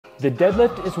The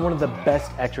deadlift is one of the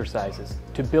best exercises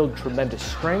to build tremendous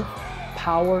strength,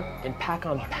 power, and pack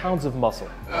on pounds of muscle.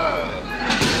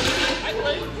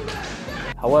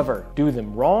 However, do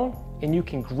them wrong, and you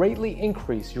can greatly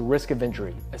increase your risk of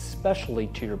injury, especially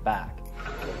to your back.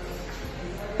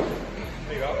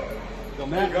 There you go. Go,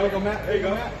 Matt. There you go, Matt. There you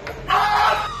go,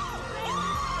 Matt.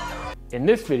 In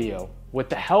this video, with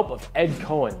the help of Ed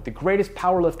Coan, the greatest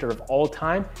powerlifter of all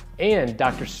time, and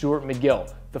Dr. Stuart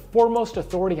McGill, the foremost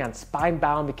authority on spine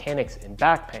biomechanics and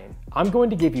back pain, I'm going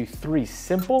to give you 3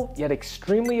 simple yet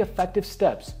extremely effective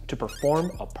steps to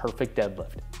perform a perfect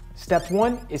deadlift. Step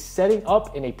 1 is setting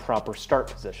up in a proper start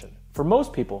position. For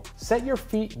most people, set your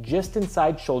feet just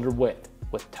inside shoulder width,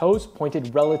 with toes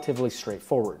pointed relatively straight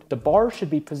forward. The bar should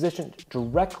be positioned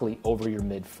directly over your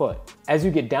midfoot. As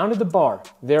you get down to the bar,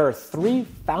 there are 3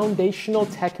 foundational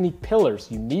technique pillars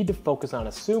you need to focus on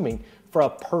assuming for a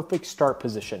perfect start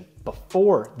position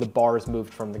before the bar is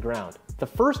moved from the ground. The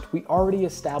first we already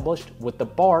established with the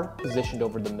bar positioned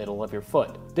over the middle of your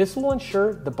foot. This will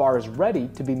ensure the bar is ready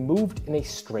to be moved in a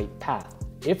straight path.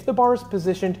 If the bar is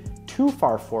positioned too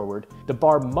far forward, the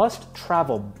bar must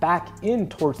travel back in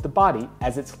towards the body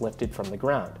as it's lifted from the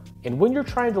ground. And when you're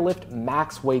trying to lift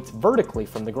max weights vertically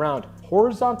from the ground,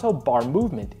 horizontal bar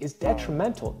movement is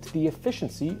detrimental to the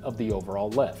efficiency of the overall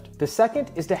lift. The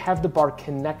second is to have the bar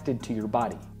connected to your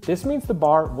body. This means the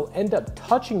bar will end up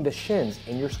touching the shins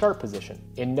in your start position.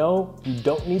 And no, you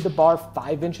don't need the bar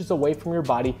 5 inches away from your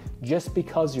body just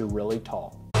because you're really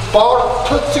tall. Bar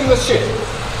touching the shin.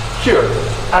 Here,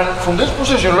 and from this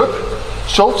position, look,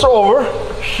 shoulders over,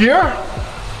 here,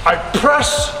 I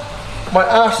press my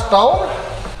ass down.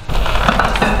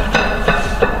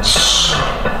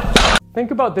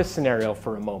 Think about this scenario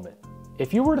for a moment.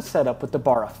 If you were to set up with the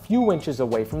bar a few inches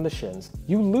away from the shins,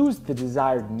 you lose the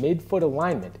desired midfoot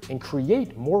alignment and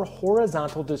create more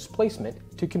horizontal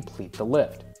displacement to complete the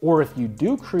lift. Or if you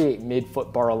do create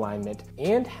midfoot bar alignment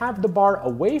and have the bar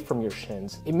away from your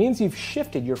shins, it means you've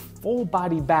shifted your full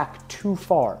body back too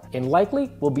far and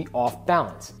likely will be off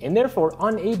balance and therefore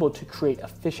unable to create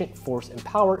efficient force and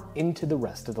power into the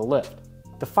rest of the lift.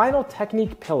 The final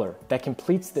technique pillar that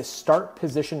completes this start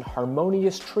position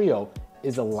harmonious trio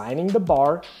is aligning the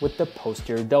bar with the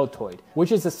posterior deltoid,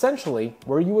 which is essentially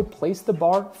where you would place the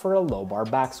bar for a low bar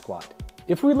back squat.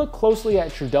 If we look closely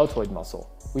at your deltoid muscle,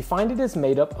 we find it is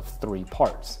made up of 3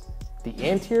 parts: the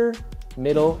anterior,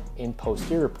 middle, and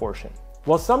posterior portion.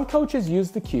 While some coaches use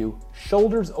the cue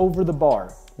shoulders over the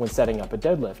bar when setting up a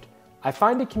deadlift, I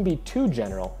find it can be too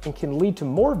general and can lead to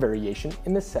more variation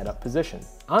in the setup position.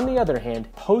 On the other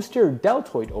hand, posterior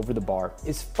deltoid over the bar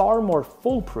is far more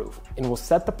foolproof and will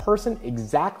set the person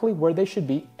exactly where they should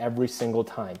be every single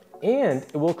time. And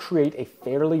it will create a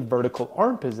fairly vertical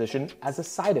arm position as a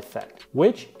side effect,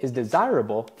 which is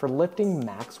desirable for lifting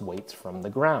max weights from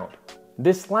the ground.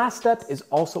 This last step is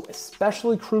also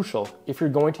especially crucial if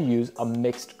you're going to use a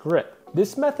mixed grip.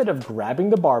 This method of grabbing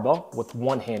the barbell with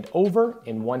one hand over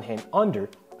and one hand under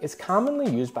is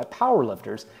commonly used by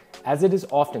powerlifters as it is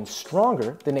often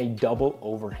stronger than a double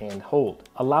overhand hold,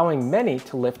 allowing many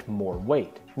to lift more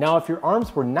weight. Now, if your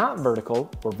arms were not vertical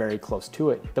or very close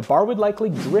to it, the bar would likely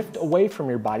drift away from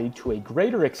your body to a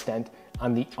greater extent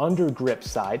on the under grip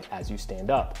side as you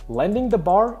stand up, lending the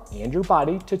bar and your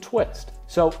body to twist.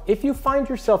 So if you find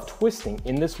yourself twisting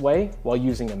in this way while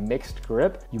using a mixed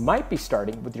grip, you might be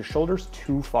starting with your shoulders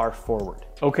too far forward.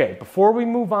 Okay, before we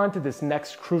move on to this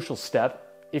next crucial step,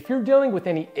 if you're dealing with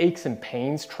any aches and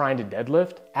pains trying to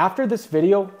deadlift, after this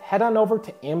video, head on over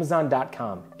to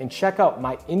Amazon.com and check out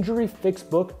my injury fix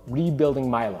book, Rebuilding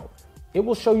Milo. It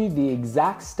will show you the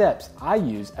exact steps I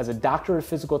use as a doctor of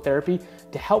physical therapy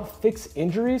to help fix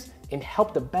injuries and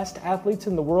help the best athletes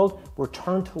in the world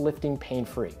return to lifting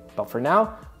pain-free. But for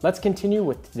now, let's continue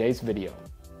with today's video.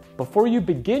 Before you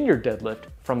begin your deadlift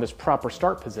from this proper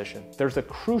start position, there's a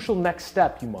crucial next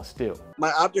step you must do.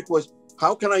 My object was,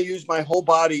 how can I use my whole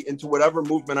body into whatever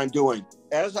movement I'm doing?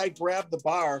 As I grab the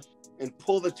bar and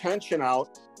pull the tension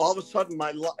out, all of a sudden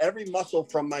every muscle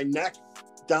from my neck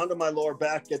down to my lower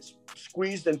back gets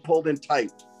squeezed and pulled in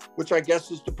tight, which I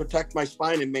guess is to protect my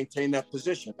spine and maintain that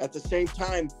position. At the same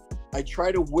time, I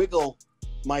try to wiggle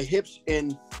my hips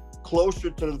in closer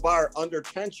to the bar under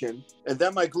tension, and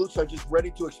then my glutes are just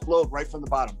ready to explode right from the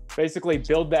bottom. Basically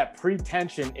build that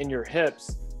pre-tension in your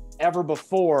hips ever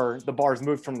before the bars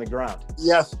moved from the ground.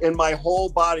 Yes, in my whole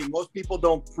body. Most people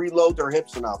don't preload their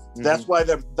hips enough. That's why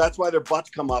their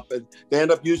butts come up and they end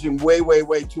up using way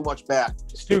too much back.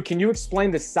 Stu, can you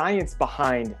explain the science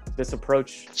behind this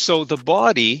approach? So the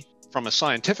body, from a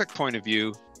scientific point of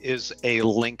view, is a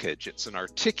linkage. It's an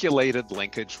articulated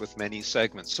linkage with many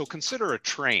segments. So consider a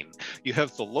train. You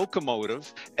have the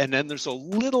locomotive, and then there's a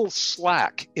little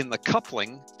slack in the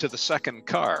coupling to the second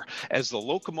car. As the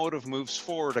locomotive moves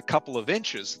forward a couple of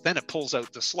inches, then it pulls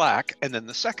out the slack, and then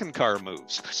the second car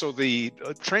moves. So the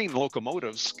train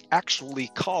locomotives actually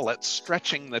call it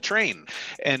stretching the train.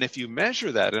 And if you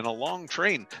measure that in a long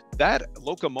train, that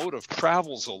locomotive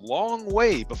travels a long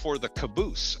way before the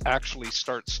caboose actually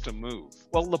starts to move.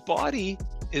 Well, the body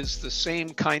is the same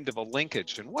kind of a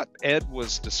linkage. And what Ed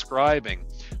was describing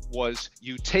was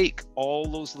you take all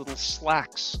those little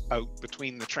slacks out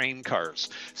between the train cars.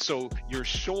 So your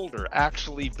shoulder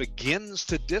actually begins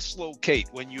to dislocate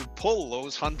when you pull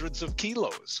those hundreds of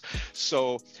kilos.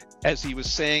 So as he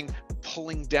was saying,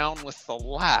 pulling down with the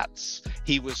lats,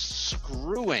 he was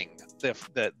screwing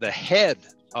the head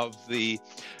of the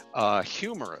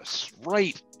humerus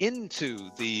right into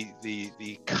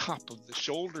the cup of the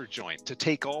shoulder joint to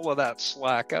take all of that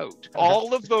slack out.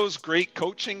 All of those great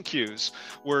coaching cues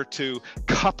were to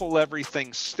couple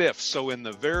everything stiff. So in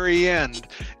the very end,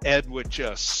 Ed would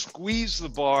just squeeze the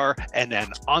bar and then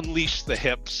unleash the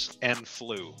hips and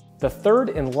flew. The third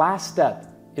and last step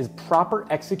is proper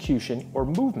execution or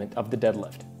movement of the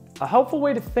deadlift. A helpful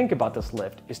way to think about this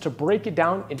lift is to break it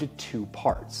down into two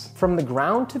parts. From the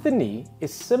ground to the knee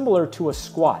is similar to a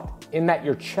squat in that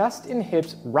your chest and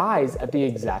hips rise at the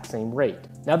exact same rate.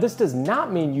 Now, this does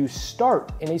not mean you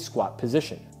start in a squat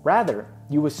position. Rather,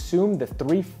 you assume the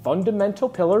three fundamental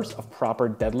pillars of proper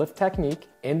deadlift technique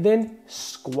and then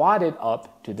squat it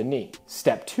up to the knee.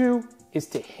 Step 2 is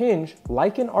to hinge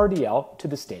like an RDL to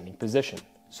the standing position.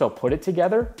 So put it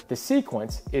together, the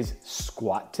sequence is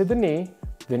squat to the knee,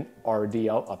 then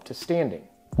RDL up to standing.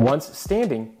 Once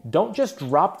standing, don't just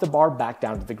drop the bar back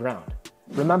down to the ground.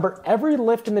 Remember, every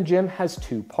lift in the gym has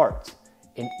two parts,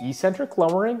 an eccentric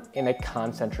lowering and a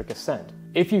concentric ascent.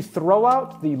 If you throw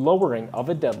out the lowering of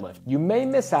a deadlift, you may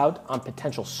miss out on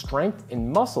potential strength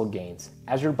and muscle gains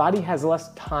as your body has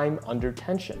less time under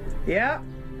tension. Yeah.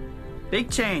 Big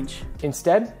change.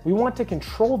 Instead, we want to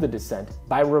control the descent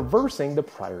by reversing the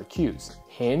prior cues.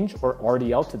 Hinge or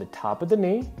RDL to the top of the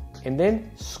knee, and then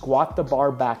squat the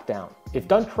bar back down. If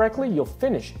done correctly, you'll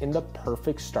finish in the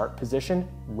perfect start position,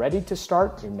 ready to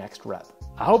start your next rep.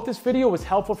 I hope this video was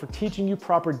helpful for teaching you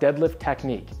proper deadlift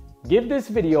technique. Give this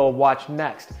video a watch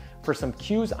next for some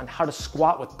cues on how to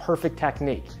squat with perfect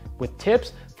technique, with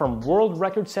tips from world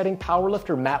record-setting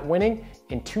powerlifter Matt Winning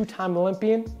and two-time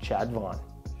Olympian Chad Vaughn.